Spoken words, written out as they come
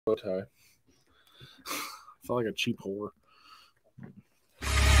bow tie. I feel like a cheap whore.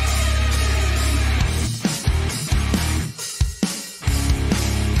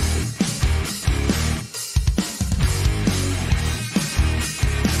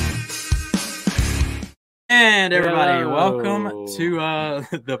 And everybody, welcome to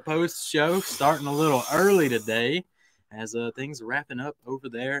the post show. Starting a little early today, as things are wrapping up over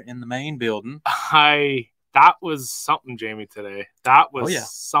there in the main building. That was something, Jamie. Today, that was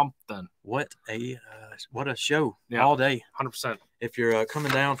something. What a show all day. 100%. If you're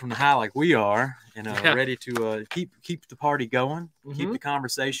coming down from the high like we are, and ready to keep the party going, keep the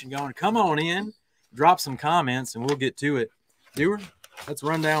conversation going, come on in, drop some comments, and we'll get to it. Viewer, let's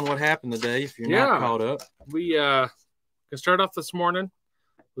run down what happened today if you're not caught up. We can start off this morning.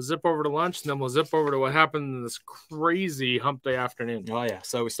 We'll zip over to lunch, and then we'll zip over to what happened in this crazy hump day afternoon. Oh, yeah.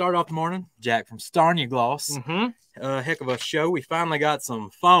 So we start off the morning. Jack from Starnugloss. Heck of a show. We finally got some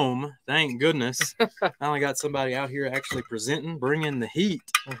foam. Thank goodness. Finally got somebody out here actually presenting, bringing the heat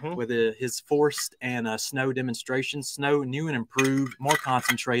with his forced and snow demonstrations. Snow new and improved, more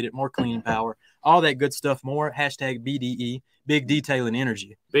concentrated, more clean power. All that good stuff. More hashtag BDE, big detailing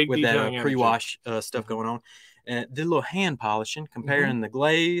energy. With that pre-wash stuff going on. Did a little hand polishing, comparing the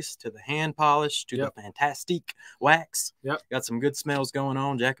glaze to the hand polish to the fantastic wax. Got some good smells going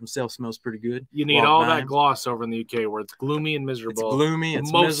on. Jack himself smells pretty good. You need all that gloss over in the UK where it's gloomy and miserable. It's gloomy,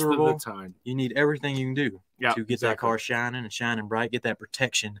 it's miserable. Most of the time. You need everything you can do to get that car shining and shining bright, get that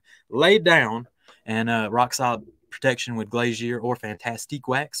protection laid down, and rock solid protection with Glazier or Fantastique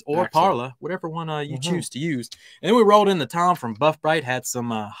Wax or Parla, whatever one you choose to use. And then we rolled in the Tom from Buff Bright, had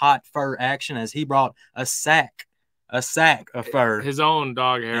some hot fur action as he brought a sack of fur. His own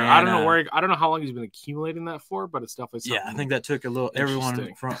dog hair. And, I don't know how long he's been accumulating that for, but it's definitely something. Yeah, I think that took a little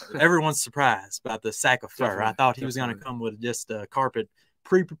everyone's surprised about the sack of fur. I thought he was going to come with just a carpet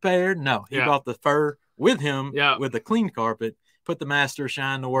pre-prepared. No, he brought the fur with him with the clean carpet, put the master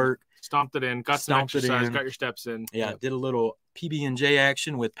shine to work. Stomped it in, got some exercise, got your steps in. Yeah, did a little PB&J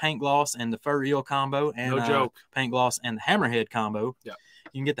action with paint gloss and the fur eel combo, and no joke, paint gloss and the hammerhead combo. Yeah,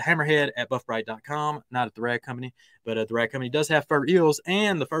 you can get the hammerhead at buffbright.com, not at the Rag Company, but the Rag Company does have fur eels,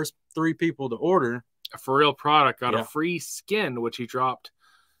 and the first 3 people to order a for real product got a free skin, which he dropped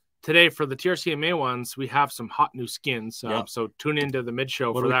today. For the TRCMA ones, we have some hot new skins. So tune into the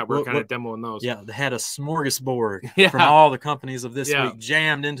mid-show for that. We're kind of demoing those. Yeah, they had a smorgasbord from all the companies of this week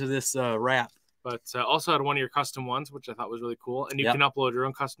jammed into this wrap. But also had one of your custom ones, which I thought was really cool. And you can upload your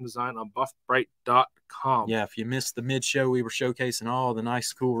own custom design on buffbright.com. Yeah, if you missed the mid-show, we were showcasing all the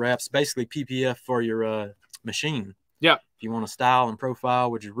nice, cool wraps. Basically PPF for your machine. Yeah. If you want to style and profile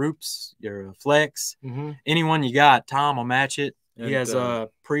with your Roops, your Flex, anyone you got, Tom will match it. He has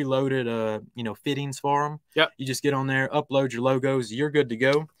preloaded fittings for them. Yep. You just get on there, upload your logos, you're good to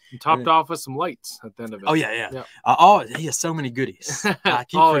go. And topped off with some lights at the end of it. Oh yeah. He has so many goodies. I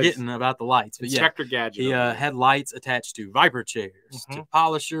keep forgetting about the lights. But Inspector Gadget. He had lights attached to Viper chairs, to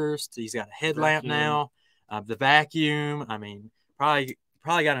polishers. He's got a headlamp now. The vacuum. I mean,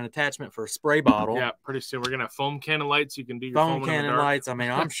 probably got an attachment for a spray bottle. Yeah, pretty soon we're gonna have foam cannon lights. You can do your foam cannon lights. I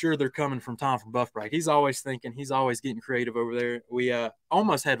mean, I'm sure they're coming from Tom from Buff Bright. He's always thinking. He's always getting creative over there. We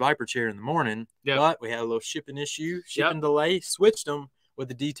almost had Viper chair in the morning, but we had a little shipping issue, delay. Switched them with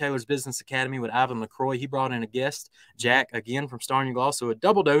the Detailers Business Academy with Ivan LaCroix. He brought in a guest, Jack, again from Starnugloss. So a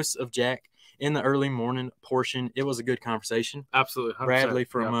double dose of Jack in the early morning portion. It was a good conversation. Absolutely. 100%. Bradley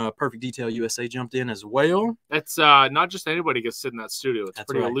from Perfect Detail USA jumped in as well. That's not just anybody gets to sit in that studio. It's a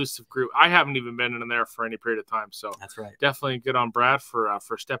pretty elusive group. I haven't even been in there for any period of time. So that's right. Definitely good on Brad for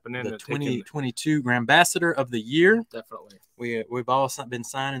stepping in. The 2022 Ambassador of the Year. Definitely. We've all been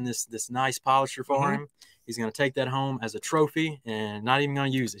signing this nice polisher for him. He's going to take that home as a trophy and not even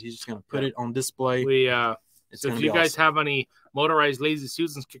going to use it. He's just going to put it on display. So if you guys have any motorized Lazy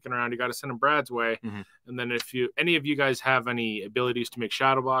Susans kicking around, you got to send them Brad's way. And then if any of you guys have any abilities to make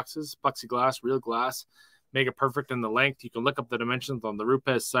shadow boxes, plexiglass, real glass, make it perfect in the length, you can look up the dimensions on the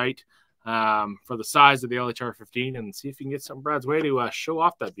Rupes site for the size of the LHR 15 and see if you can get some Brad's way to show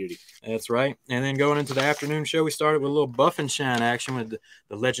off that beauty. That's right. And then going into the afternoon show, we started with a little buff and shine action with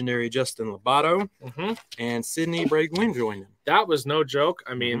the legendary Justin Lobato and Sydney Bragg-Wynn joined them. That was no joke.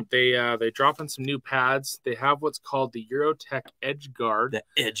 I mean, they dropped in some new pads. They have what's called the Eurotech Edge Guard. The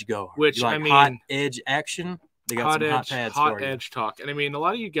Edge Guard. Which, I mean, hot edge action. They got some hot pads for you. Hot edge talk. And I mean, a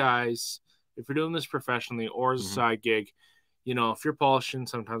lot of you guys, if you're doing this professionally or as a side gig, if you're polishing,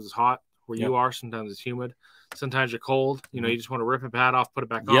 sometimes it's hot. where you are. Sometimes it's humid. Sometimes you're cold. You know, you just want to rip a pad off, put it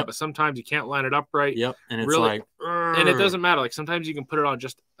back on. But sometimes you can't line it up right. And it's really, and it doesn't matter. Like sometimes you can put it on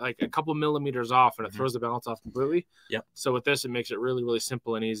just like a couple millimeters off, and it throws the balance off completely. So with this, it makes it really, really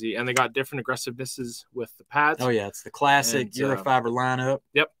simple and easy. And they got different aggressivenesses with the pads. Oh yeah, it's the classic Eurofiber lineup.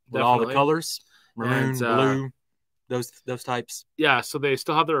 With all the colors, maroon, blue, those types. Yeah, so they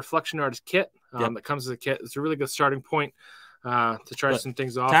still have the Reflection Artist kit that comes as a kit. It's a really good starting point to try some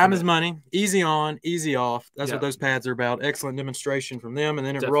things off. Time is money. Easy on, easy off. That's what those pads are about. Excellent demonstration from them. And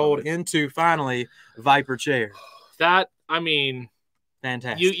then it rolled into, finally, Viper chair. That, I mean,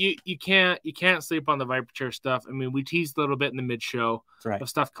 fantastic. You can't sleep on the Viper chair stuff. I mean, we teased a little bit in the mid-show of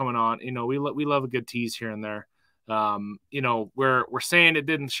stuff coming on. You know, we love a good tease here and there. You know, we're saying it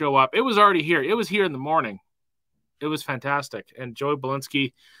didn't show up. It was already here. It was here in the morning. It was fantastic. And Joey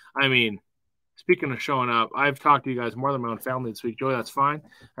Belinsky, I mean, speaking of showing up, I've talked to you guys more than my own family this week. Joey, that's fine.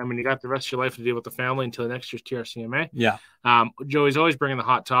 I mean, you got the rest of your life to deal with the family until next year's TRCMA. Yeah. Joey's always bringing the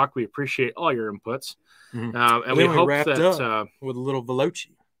hot talk. We appreciate all your inputs. And we hope wrapped that up with a little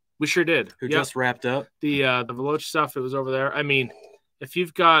Veloci. We sure did. Who just wrapped up. The Veloci stuff, it was over there. I mean, if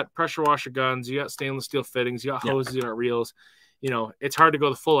you've got pressure washer guns, you got stainless steel fittings, you got hoses, you got reels, you know, it's hard to go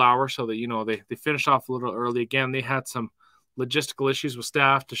the full hour. So that, you know, they finished off a little early. Again, they had some logistical issues with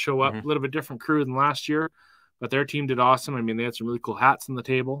staff to show up. A little bit different crew than last year, but their team did awesome. I mean, they had some really cool hats on the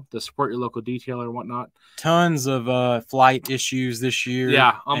table to support your local detailer and whatnot. Tons of flight issues this year.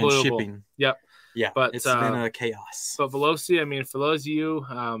 Yeah, unbelievable. And shipping. Yeah, but it's been a chaos. But Veloci, I mean, for those of you,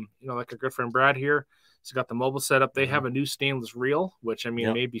 you know, like our good friend Brad here, he's got the mobile setup. They have a new stainless reel, which I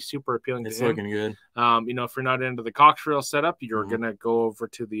mean may be super appealing to him. It's looking good. You know, if you're not into the Cox reel setup, you're gonna go over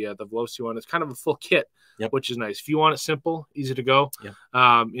to the Veloci one. It's kind of a full kit, which is nice. If you want it simple, easy to go.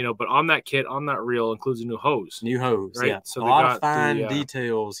 You know, but on that kit, on that reel includes a new hose. Right? So a lot of fine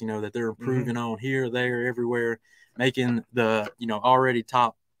details, you know, that they're improving on here, there, everywhere, making the, you know, already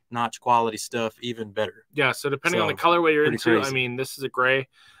top notch quality stuff even better. Yeah, so depending on the colorway you're into, crazy. I mean, this is a gray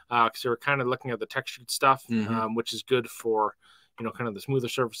because we're kind of looking at the textured stuff, which is good for, you know, kind of the smoother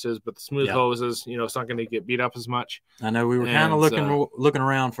surfaces, but the smooth hoses, you know, it's not going to get beat up as much. I know we were kind of looking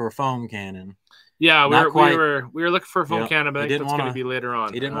around for a foam cannon. Yeah, we were looking for a foam cannon, but I think that's going to be later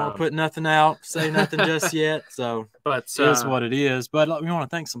on. He didn't want to put nothing out, say nothing just yet. So, but it is what it is. But we want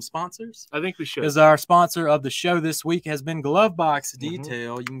to thank some sponsors. I think we should. Because our sponsor of the show this week has been Glovebox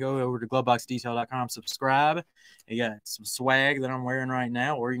Detail. You can go over to gloveboxdetail.com, subscribe. You got some swag that I'm wearing right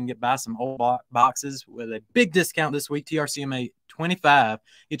now, or you can buy some old boxes with a big discount this week. TRCMA 25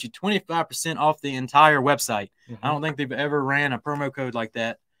 get you 25% off the entire website. I don't think they've ever ran a promo code like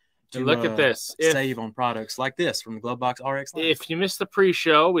that. Look at this. Save on products like this from the Glovebox RX line. If you missed the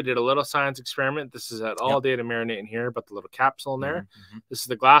pre-show, we did a little science experiment. This is at all day to marinate in here, but the little capsule in there. This is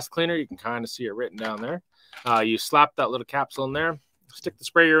the glass cleaner. You can kind of see it written down there. You slap that little capsule in there, stick the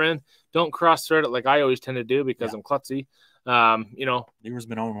sprayer in. Don't cross-thread it like I always tend to do because I'm klutzy. You know, Newer's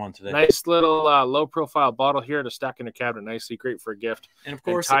been on one today. Nice little low-profile bottle here to stack in a cabinet nicely. Great for a gift. And, of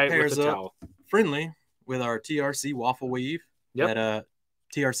course, it pairs up friendly with our TRC waffle weave that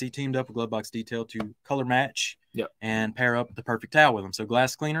TRC teamed up with Glovebox Detail to color match and pair up the perfect towel with them. So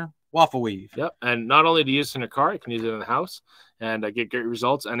glass cleaner, waffle weave. And not only to use in a car, you can use it in the house and get great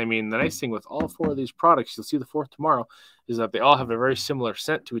results. And I mean, the nice thing with all four of these products, you'll see the fourth tomorrow, is that they all have a very similar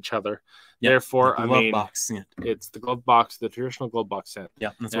scent to each other. Therefore, I mean, scent. It's the glove box, the traditional glove box scent. Yeah,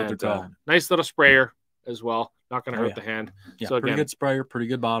 that's what they're called. Nice little sprayer as well. Not going to hurt the hand. Yeah, so again, pretty good sprayer, pretty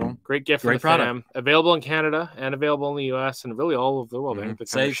good bottle. Great gift for the fam. Available in Canada and available in the U.S. and really all over the world. I think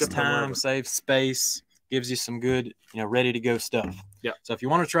saves time, saves space, gives you some good, you know, ready to go stuff. Yeah. So if you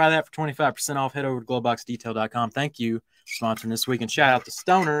want to try that for 25% off, head over to gloveboxdetail.com. Thank you for sponsoring this week, and shout out to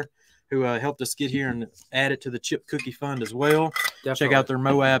Stoner, who helped us get here and add it to the Chip Cookie Fund as well. Definitely. Check out their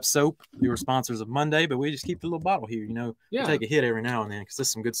Moab soap. We were sponsors of Monday, but we just keep the little bottle here. You know, we take a hit every now and then because this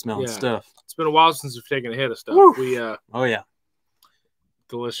is some good smelling stuff. It's been a while since we've taken a hit of stuff. Oh, yeah.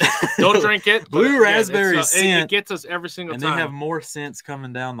 Delicious. Don't drink it. Blue raspberry scent. It gets us every single time. And they have more scents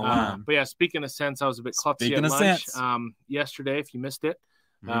coming down the line. But yeah, speaking of scents, I was a bit klutzy at lunch yesterday. If you missed it,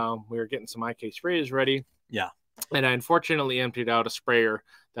 we were getting some IK sprays ready. Yeah. And I unfortunately emptied out a sprayer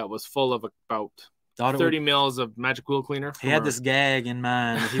that was full of about 30 mils of magic wheel cleaner. He had this gag in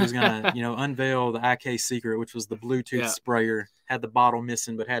mind that he was going to, you know, unveil the IK secret, which was the Bluetooth sprayer. Had the bottle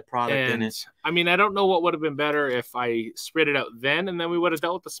missing, but had product in it. I mean, I don't know what would have been better if I sprayed it out then and then we would have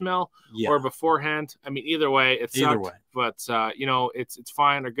dealt with the smell or beforehand. I mean, either way, it sucked. But, you know, it's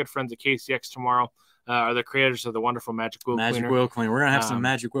fine. Our good friends at KCX tomorrow, are the creators of the wonderful Magic Wheel Cleaner. Magic Wheel Cleaner. We're gonna have some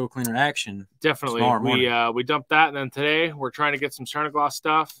Magic Wheel Cleaner action. Definitely. We dumped that, and then today we're trying to get some Starnagloss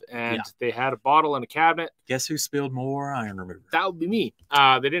stuff, and they had a bottle in a cabinet. Guess who spilled more iron remover? That would be me.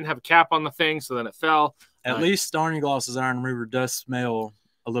 They didn't have a cap on the thing, so then it fell. At least Starnagloss's iron remover does smell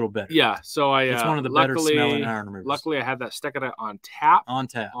a little better. Yeah, so it's one of the better smelling iron removers. Luckily, I had that Stekada on tap.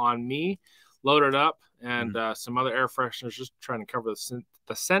 On me, loaded up, and some other air fresheners, just trying to cover the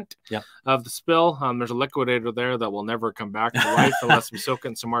scent of the spill. There's a liquidator there that will never come back to life unless we soak it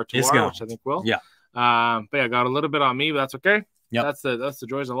in some R2R, which I think will. Yeah. But yeah, got a little bit on me, but that's okay. Yeah, that's the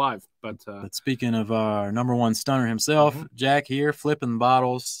joys of live. But speaking of our #1 stunner himself, Jack here, flipping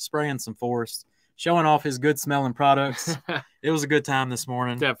bottles, spraying some force, showing off his good smelling products. It was a good time this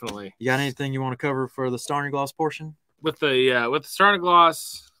morning. Definitely. You got anything you want to cover for the Starnagloss portion? With the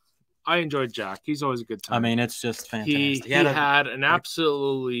Starnagloss, I enjoyed Jack. He's always a good time. I mean, it's just fantastic. He had an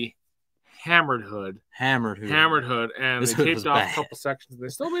absolutely hammered hood, and they taped off a couple sections. They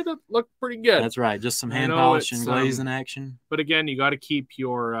still made it look pretty good. That's right. Just some hand polish and glazing action. But again, you got to keep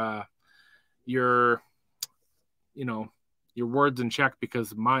your words in check,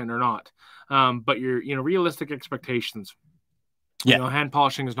 because mine are not. But your realistic expectations. Yeah. Hand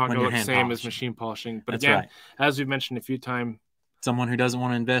polishing is not going to look the same as machine polishing. But again, as we've mentioned a few times, someone who doesn't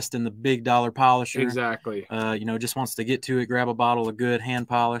want to invest in the big dollar polisher. Exactly. Just wants to get to it, grab a bottle of good hand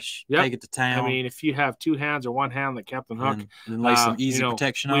polish, take it to town. I mean, if you have 2 hands or 1 hand like Captain Hook, and lay some easy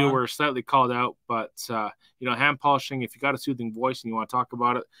protection on. We were slightly called out, but hand polishing, if you got a soothing voice and you want to talk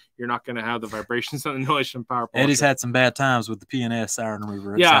about it, you're not going to have the vibrations and the noise from power polisher. Eddie's had some bad times with the P&S iron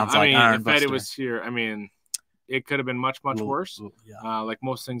remover. If Eddie was here, it could have been much worse, like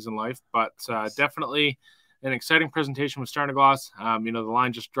most things in life. But definitely an exciting presentation with Starnagloss. The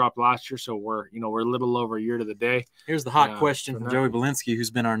line just dropped last year, so we're a little over a year to the day. Here's the hot question from Joey Belinsky, who's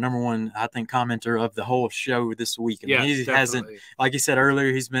been our #1, I think, commenter of the whole show this week. He hasn't, like he said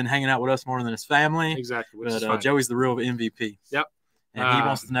earlier, he's been hanging out with us more than his family. Exactly. But Joey's the real MVP. Yep. And he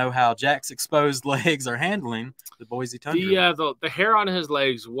wants to know how Jack's exposed legs are handling the Boise Tundra. The hair on his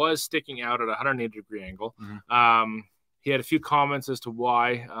legs was sticking out at a 180-degree angle. He had a few comments as to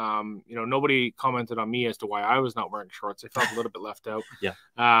why. Nobody commented on me as to why I was not wearing shorts. I felt a little bit left out.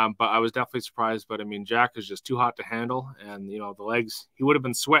 But I was definitely surprised. But Jack is just too hot to handle, and the legs, he would have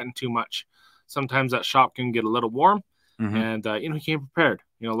been sweating too much. Sometimes that shop can get a little warm, and he came prepared.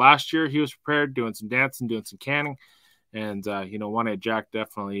 Last year he was prepared, doing some dancing, doing some canning, and one day Jack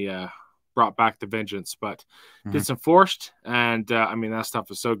definitely brought back the vengeance, but did some forced, and that stuff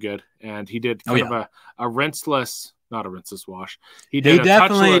was so good. And he did kind of a rinseless. Not a rinseless wash. He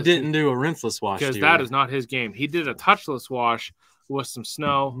definitely didn't do a rinseless wash, because that is not his game. He did a touchless wash with some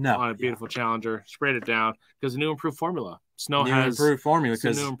snow on a beautiful Challenger, sprayed it down, because the new improved formula. Snow has improved formula,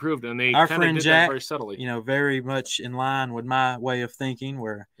 because new improved, and they our kind of friend did Jack, that very subtly. Very much in line with my way of thinking,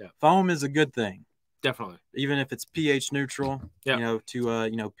 where foam is a good thing. Definitely, even if it's pH neutral,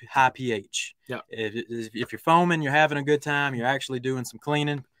 to high pH. If you're foaming, you're having a good time, you're actually doing some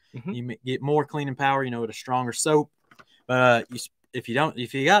cleaning. You get more cleaning power, with a stronger soap. But if you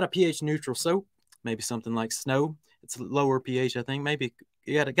got a pH neutral soap, maybe something like Snow, it's lower pH, I think. Maybe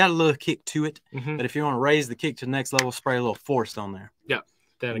you got a little kick to it. But if you want to raise the kick to the next level, spray a little Forced on there.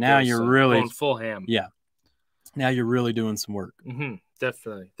 Then now you're really going full ham. Now you're really doing some work.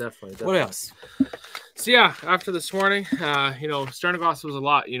 Definitely. What else? So after this morning, Starnagloss was a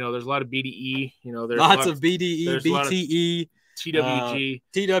lot. There's a lot of BDE. There's lots of BDE, BTE. TWG.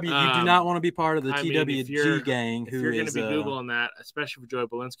 You do not want to be part of the TWG gang. If you're going to be Googling that, especially for Joey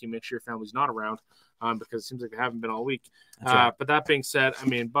Belinsky, make sure your family's not around, because it seems like they haven't been all week. Right. But that being said,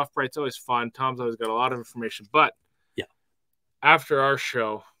 Buff Bright's always fun. Tom's always got a lot of information. But after our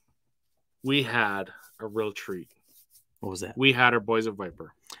show, we had a real treat. What was that? We had our boys at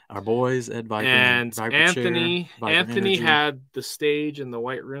Viper. Our boys at Viper. And Viper Anthony Energy. had the stage in the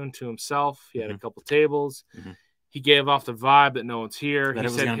White Room to himself. He had a couple tables. He gave off the vibe that no one's here. He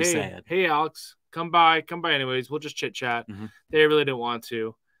said, hey, Alex, come by anyways. We'll just chit-chat. They really didn't want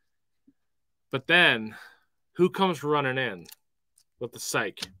to. But then, who comes running in with the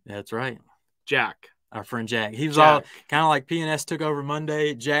psych? That's right. Jack. Our friend Jack. He was all kind of like P&S took over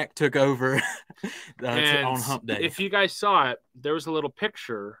Monday. Jack took over on hump day. If you guys saw it, there was a little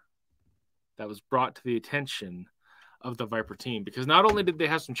picture that was brought to the attention of the Viper team, because not only did they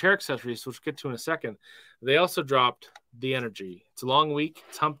have some chair accessories, which we'll get to in a second, they also dropped the energy. It's a long week.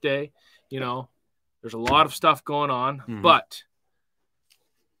 It's hump day. There's a lot of stuff going on, but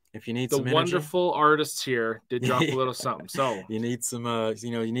If you need the some wonderful artists here did drop a little something. So you need some,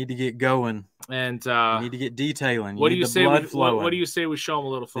 you need to get going, and you need to get detailing. What do you say? What do you say we show them a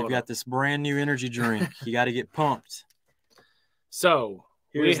little photo? They've got this brand new energy drink. You got to get pumped. So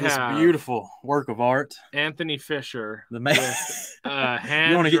here's this beautiful work of art. Anthony Fisher, the man.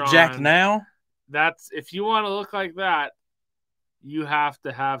 You want to get jacked now? That's if you want to look like that. You have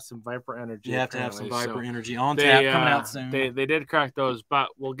to have some Viper energy. You have to have some Viper energy on tap coming out soon. They did crack those, but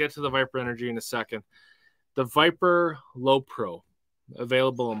we'll get to the Viper energy in a second. The Viper Low Pro,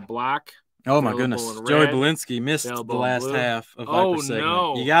 available in black. Oh my goodness, Joey Belinsky missed the last half of Viper segment.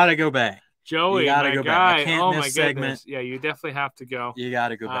 No. You got to go back. Joey, you got to go back. I can't miss my segment. Yeah, you definitely have to go. You got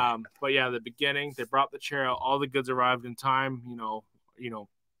to go back. But yeah, the beginning, they brought the chair out. All the goods arrived in time. You know,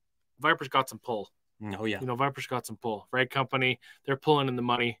 Viper's got some pull. Oh yeah, Viper's got some pull. Right company, they're pulling in the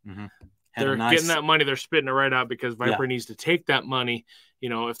money. Mm-hmm. They're getting that money. They're spitting it right out because Viper needs to take that money.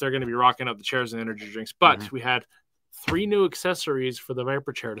 If they're going to be rocking up the chairs and energy drinks. But we had 3 new accessories for the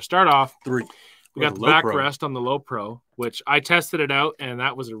Viper chair. To start off, 3. We got the backrest on the Low Pro, which I tested it out, and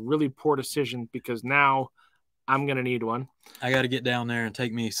that was a really poor decision because now I'm going to need one. I got to get down there and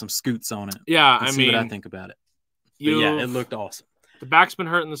take me some scoots on it. Yeah, see what I think about it. But yeah, it looked awesome. The back's been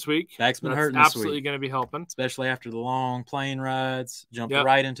hurting this week. That's absolutely going to be helping, especially after the long plane rides. Jumped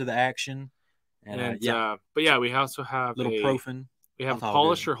right into the action, but yeah, we also have little Profin. We have a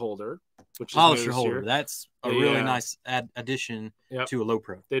polisher holder, which is polisher holder. That's a really nice addition to a Low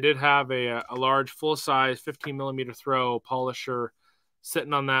Pro. They did have a large, full size, 15mm throw polisher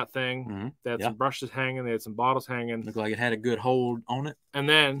sitting on that thing. Mm-hmm. They had some brushes hanging. They had some bottles hanging. Looked like it had a good hold on it. And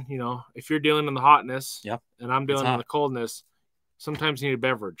then if you're dealing in the hotness, and I'm dealing in the coldness. Sometimes you need a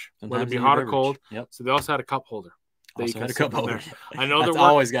beverage, whether it be hot or cold. Yep. So they also had a cup holder. I know they're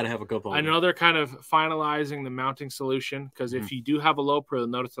always got to have a cup holder. I know they're kind of finalizing the mounting solution because if you do have a Low Pro, you'll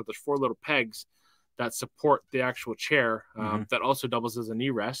notice that there's 4 little pegs that support the actual chair that also doubles as a knee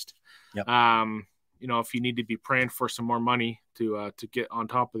rest. Yep. If you need to be praying for some more money to get on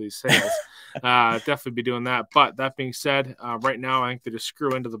top of these sales, definitely be doing that. But that being said, right now I think they just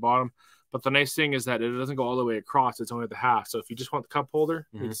screw into the bottom. But the nice thing is that it doesn't go all the way across. It's only the half. So if you just want the cup holder,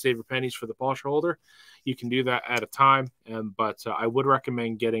 you can save your pennies for the polisher holder. You can do that at a time. But I would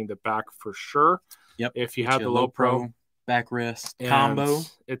recommend getting the back for sure. Yep. If you have the Low Pro backrest combo,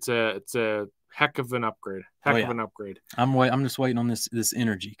 it's a heck of an upgrade. Heck of an upgrade. I'm just waiting on this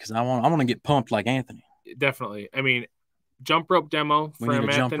energy because I want to get pumped like Anthony. Definitely. I mean, jump rope demo from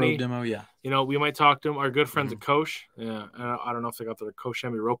Anthony. Jump rope demo, yeah. We might talk to him. Our good friends at Kosh. Yeah, I don't know if they got their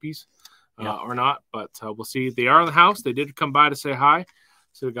Koshemi ropies. Or not, but we'll see. They are in the house. They did come by to say hi.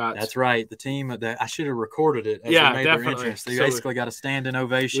 So we got. That's right. The team I should have recorded it. As they made their entrance. They basically got a standing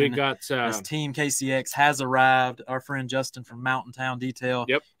ovation. We got as Team KCX has arrived. Our friend Justin from Mountain Town Detail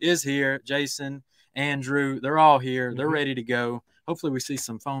is here. Jason, Andrew, they're all here. They're ready to go. Hopefully, we see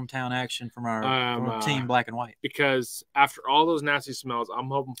some Foam Town action from our team Black and White. Because after all those nasty smells, I'm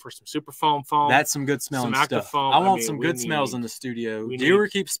hoping for some super foam. That's some good smelling stuff. Foam. I want some good smells in the studio. Dewar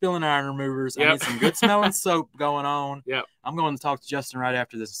keeps spilling iron removers. I need some good smelling soap going on. Yep. I'm going to talk to Justin right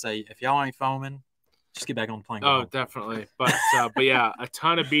after this and say, if y'all ain't foaming, just get back on the plane. Oh, definitely. But yeah, a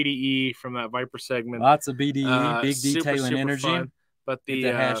ton of BDE from that Viper segment. Lots of BDE, big detailing super energy. Fun. But the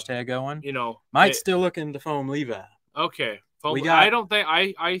hashtag going. Might still looking to foam Levi. Okay.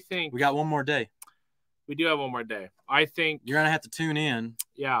 I think we got one more day. We do have one more day. I think you're gonna have to tune in.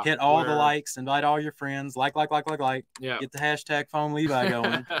 Yeah. Hit all the likes, invite all your friends, like. Yeah. Get the hashtag Foam Levi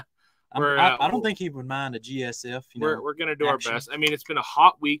going. I don't think he would mind a GSF. We're gonna do our best. I mean, it's been a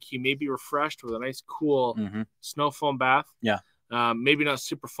hot week. He may be refreshed with a nice, cool snow foam bath. Yeah. Maybe not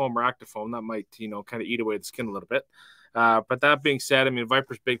super foam or active foam. That might kind of eat away the skin a little bit. But that being said, I mean,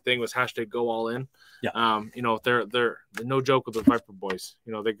 Viper's big thing was hashtag go all in. Yeah. They're no joke with the Viper boys.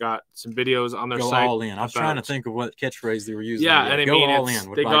 They got some videos on their site. Go all in. I was trying to think of what catchphrase they were using. Yeah, and go all in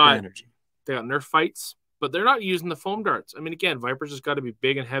with Viper energy. They got Nerf fights, but they're not using the foam darts. I mean, again, Viper's just got to be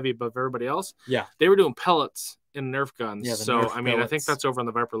big and heavy above everybody else. Yeah. They were doing pellets in Nerf guns. Yeah, Nerf pellets. I think that's over on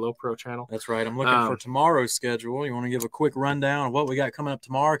the Viper Low Pro channel. That's right. I'm looking for tomorrow's schedule. You want to give a quick rundown of what we got coming up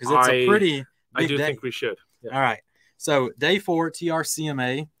tomorrow? Because it's a pretty big day. Think we should. Yeah. All right. So day 4,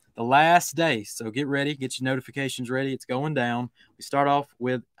 TRCMA, the last day. So get ready, get your notifications ready. It's going down. We start off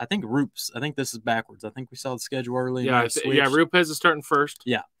with, I think, Roops. I think this is backwards. I think we saw the schedule early. Yeah, Rupes is starting first.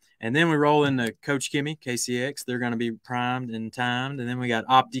 Yeah. And then we roll into Coach Kimmy, KCX. They're going to be primed and timed. And then we got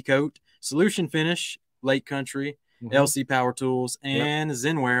OptiCoat, Solution Finish, Lake Country, LC Power Tools, and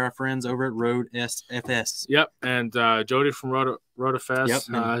Zenware, our friends over at Road SFS. Yep, and Jody from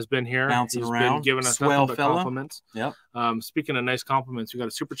RoadFS has been here. Bouncing He's around. been giving us Swell nothing but compliments. Yep. Speaking of nice compliments, we got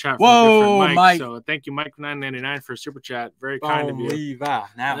a super chat from a good friend Mike. So thank you, Mike, $9.99 for a super chat. Very kind of you. Levi.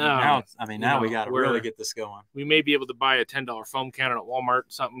 Now we got to really get this going. We may be able to buy a $10 foam cannon at Walmart,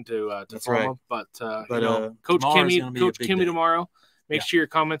 something to foam them. But Coach Kimmy tomorrow. Make sure you're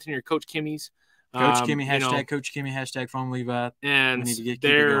commenting your Coach Kimmy's. Coach Kimmy, hashtag Coach Kimmy, hashtag Foam Levi. And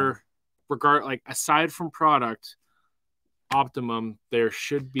aside from product, Optimum, there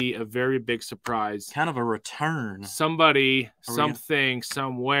should be a very big surprise. Kind of a return. Somebody,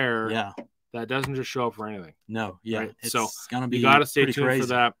 somewhere. Yeah. That doesn't just show up for anything. No, yeah. Right? It's gonna be. You got to stay tuned crazy for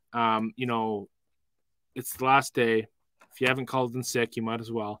that. It's the last day. If you haven't called in sick, you might as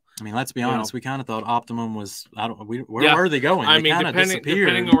well. I mean, let's be honest. We kind of thought Optimum was. Where are they going?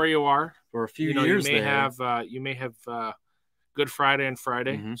 Depending on where you are, for a few years, you may have Good Friday and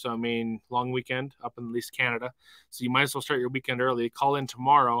Friday. So I mean, long weekend up in at least Canada. So you might as well start your weekend early. Call in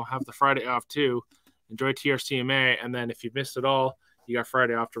tomorrow. Have the Friday off too. Enjoy TRCMA, and then if you've missed it all, you got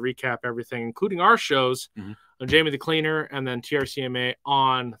Friday off to recap everything, including our shows on Jamie the Cleaner and then TRCMA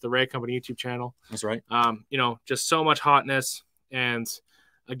on the Ray Company YouTube channel. That's right. Just so much hotness. And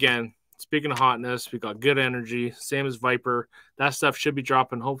again, speaking of hotness, we got good energy, same as Viper. That stuff should be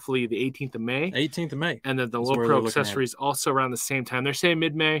dropping hopefully the 18th of May. 18th of May. And then the Low Pro accessories also around the same time. They're saying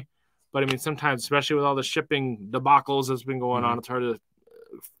mid-May, but I mean, sometimes, especially with all the shipping debacles that's been going on, it's hard to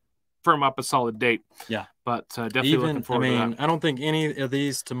firm up a solid date. Yeah. But definitely looking forward to that. I don't think any of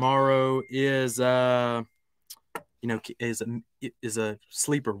these tomorrow is a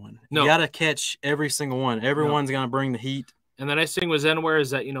sleeper one. No. You got to catch every single one. Everyone's going to bring the heat. And the nice thing with Zenware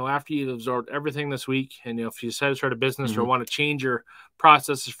is that, after you've absorbed everything this week, and if you decide to start a business or want to change your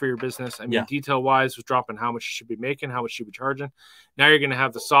processes for your business, detail-wise, was dropping how much you should be making, how much you should be charging. Now you're going to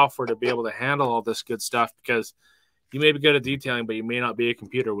have the software to be able to handle all this good stuff, because you may be good at detailing, but you may not be a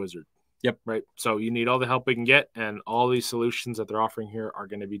computer wizard. Yep. Right. So you need all the help we can get, and all these solutions that they're offering here are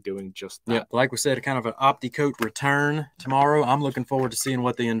going to be doing just that. Yeah. Like we said, kind of an OptiCoat return tomorrow. I'm looking forward to seeing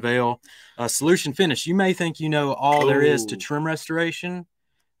what they unveil. Solution Finish. You may think you know all there is to trim restoration.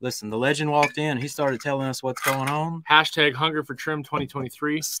 Listen, the legend walked in. He started telling us what's going on. Hashtag Hungry for Trim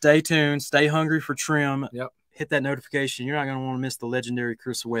 2023. Stay tuned. Stay hungry for trim. Yep. Hit that notification. You're not going to want to miss the legendary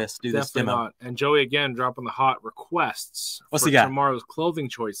Chris West do this demo. Not. And Joey again dropping the hot requests. What's he got? Tomorrow's clothing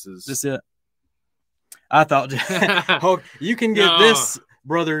choices. This it. I thought you can get this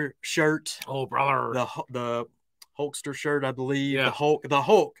brother shirt. Oh, brother. The Hulkster shirt, I believe. Yeah. The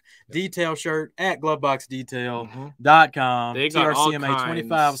Hulk detail shirt at gloveboxdetail.com. They got TRCMA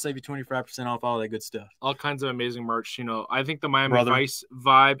 25 will save you 25% off all that good stuff. All kinds of amazing merch. I think the Miami Vice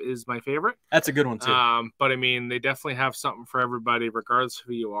vibe is my favorite. That's a good one too. But I mean, they definitely have something for everybody, regardless of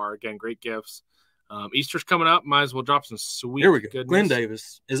who you are. Again, great gifts. Easter's coming up. Might as well drop some sweet. Here we go. Goodness. Glenn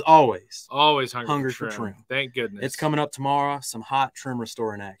Davis is always hungry for trim. Thank goodness. It's coming up tomorrow. Some hot trim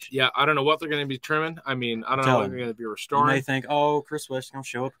restoring action. Yeah, I don't know what they're going to be trimming. I mean, I don't know what they're going to be restoring. You may think, Chris West is going to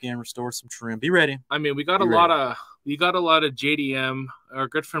show up again, restore some trim. Be ready. I mean, we got a lot of JDM. Our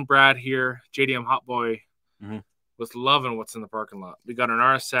good friend Brad here, JDM Hot Boy, was loving what's in the parking lot. We got an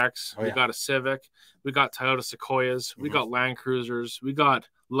RSX. We got a Civic. We got Toyota Sequoias. We got Land Cruisers. We got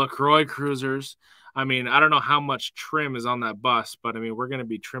LaCroix Cruisers. I mean, I don't know how much trim is on that bus, but I mean, we're going to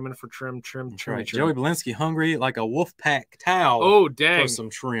be trimming for trim. Right. Joey Belinsky hungry like a Wolfpack towel. Oh, dang. For some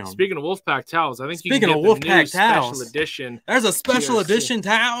trim. Speaking of Wolfpack towels, I think you can get the new special edition. There's a special edition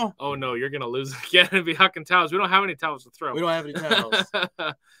towel? Oh, no, you're going to lose again and be hucking towels. We don't have any towels to throw. We don't have any towels.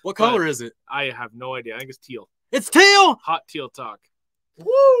 What color is it? I have no idea. I think it's teal. It's teal? Hot teal talk.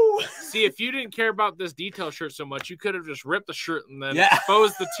 Woo! See, if you didn't care about this detail shirt so much, you could have just ripped the shirt and then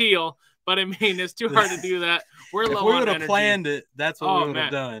exposed the teal. But I mean, it's too hard to do that. We're low on energy. If we would have planned it, that's what we would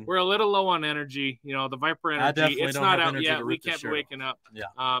have done. We're a little low on energy. The Viper energy, it's not out yet. We can't be waking up. Yeah.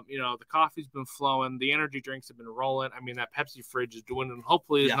 The coffee's been flowing. The energy drinks have been rolling. I mean, that Pepsi fridge is doing it. And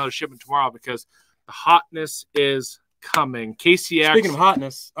hopefully there's another shipment tomorrow, because the hotness is coming. KCX. Speaking of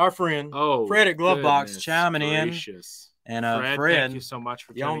hotness, our friend Fred at Glovebox chiming in. And Fred, thank you so much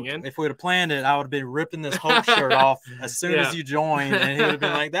for tuning in. If we would have planned it, I would have been ripping this Hulk shirt off as soon as you joined, and he would have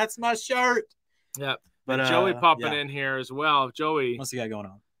been like, "That's my shirt." Yep. But Joey popping in here as well. Joey, what's he got going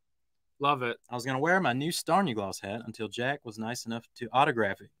on? Love it. I was gonna wear my new Starny Gloss hat until Jack was nice enough to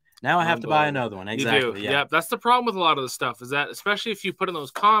autograph it. Now I have to buy another one. Exactly. You do. Yeah. That's the problem with a lot of the stuff, is that especially if you put in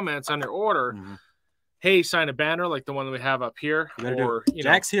those comments on your order. hey, sign a banner like the one that we have up here. Or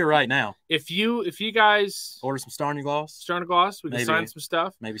Jack's here right now. If you guys order some Starny Gloss, we can sign some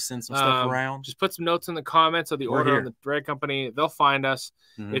stuff. Maybe send some stuff around. Just put some notes in the comments of the order on the Red Company. They'll find us.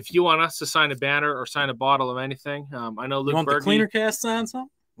 If you want us to sign a banner or sign a bottle of anything, I know Luke you want Berge, the Cleaner Cast sign something?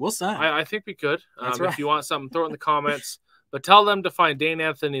 We'll sign. I think we could. If you want something, throw it in the comments. But tell them to find Dane,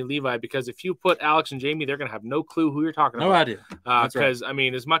 Anthony, Levi, because if you put Alex and Jamie, they're going to have no clue who you're talking about. No idea. Because, I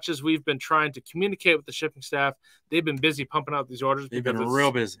mean, as much as we've been trying to communicate with the shipping staff, they've been busy pumping out these orders. They've been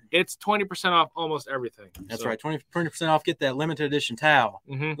real busy. It's 20% off almost everything. That's right. 20% off. Get that limited edition towel,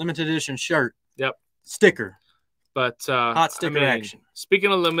 limited edition shirt, yep, sticker. But hot sticker action.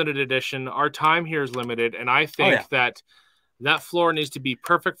 Speaking of limited edition, our time here is limited, and I think that floor needs to be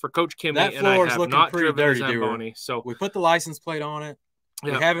perfect for Coach Kimmy. That floor is looking pretty dirty, Zamboni, so we put the license plate on it. We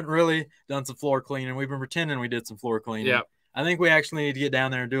haven't really done some floor cleaning. We've been pretending we did some floor cleaning. Yeah, I think we actually need to get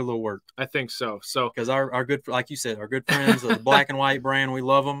down there and do a little work. I think so. Because our good, like you said, our good friends of the Black and White brand, we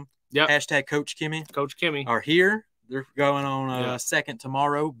love them. Yep. Hashtag Coach Kimmy. Coach Kimmy are here. They're going on second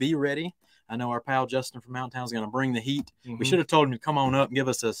tomorrow. Be ready. I know our pal Justin from Mountain Town is going to bring the heat. We should have told him to come on up and give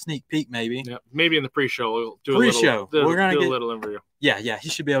us a sneak peek, maybe. Yeah, maybe in the pre-show. We'll do pre-show. We're going to do a little interview. Yeah, he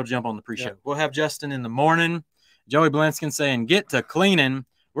should be able to jump on the pre-show. Yeah. We'll have Justin in the morning. Joey Blinskin saying, get to cleaning.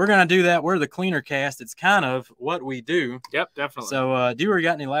 We're going to do that. We're the Cleaner Cast. It's kind of what we do. Yep, definitely. So, do you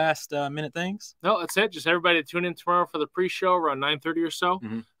got any last minute things? No, that's it. Just everybody tune in tomorrow for the pre-show around 9:30 or so.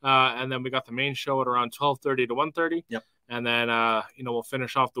 And then we got the main show at around 12:30 to 1:30. Yep. And then, we'll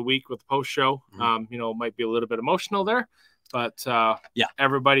finish off the week with the post-show. It might be a little bit emotional there. But,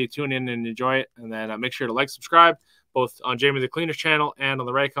 everybody tune in and enjoy it. And then make sure to like, subscribe, both on Jamie the Cleaner's channel and on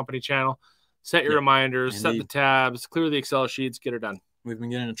the Red Company channel. Set your reminders, set the tabs, clear the Excel sheets, get it done. We've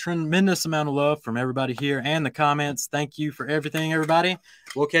been getting a tremendous amount of love from everybody here and the comments. Thank you for everything, everybody.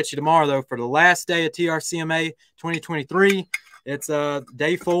 We'll catch you tomorrow, though, for the last day of TRCMA 2023. It's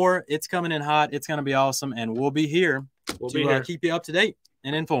day 4. It's coming in hot. It's going to be awesome, and we'll be here to keep you up to date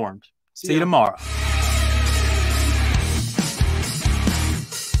and informed. See you tomorrow.